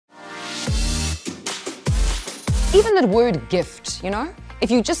Even the word gift, you know?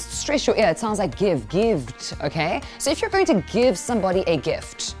 If you just stress your ear, it sounds like gift, okay? So if you're going to give somebody a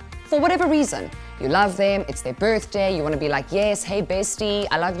gift, for whatever reason, you love them, it's their birthday, you want to be like, yes, hey bestie,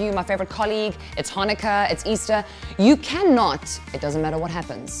 I love you, my favorite colleague, it's Hanukkah, it's Easter. You cannot, it doesn't matter what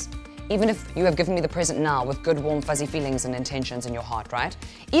happens. Even if you have given me the present now with good, warm, fuzzy feelings and intentions in your heart, right?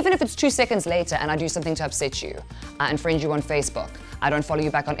 Even if it's 2 seconds later and I do something to upset you, I unfriend you on Facebook, I don't follow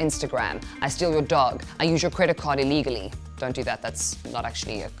you back on Instagram, I steal your dog, I use your credit card illegally. Don't do that, that's not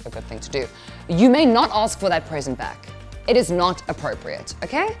actually a good thing to do. You may not ask for that present back. It is not appropriate,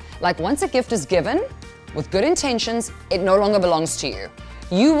 okay? Like once a gift is given with good intentions, it no longer belongs to you.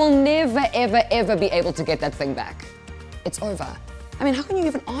 You will never, ever, ever be able to get that thing back. It's over. I mean, how can you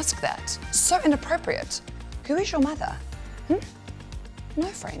even ask that? So inappropriate. Who is your mother? No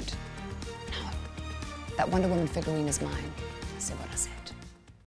friend. No. That Wonder Woman figurine is mine. See what I say?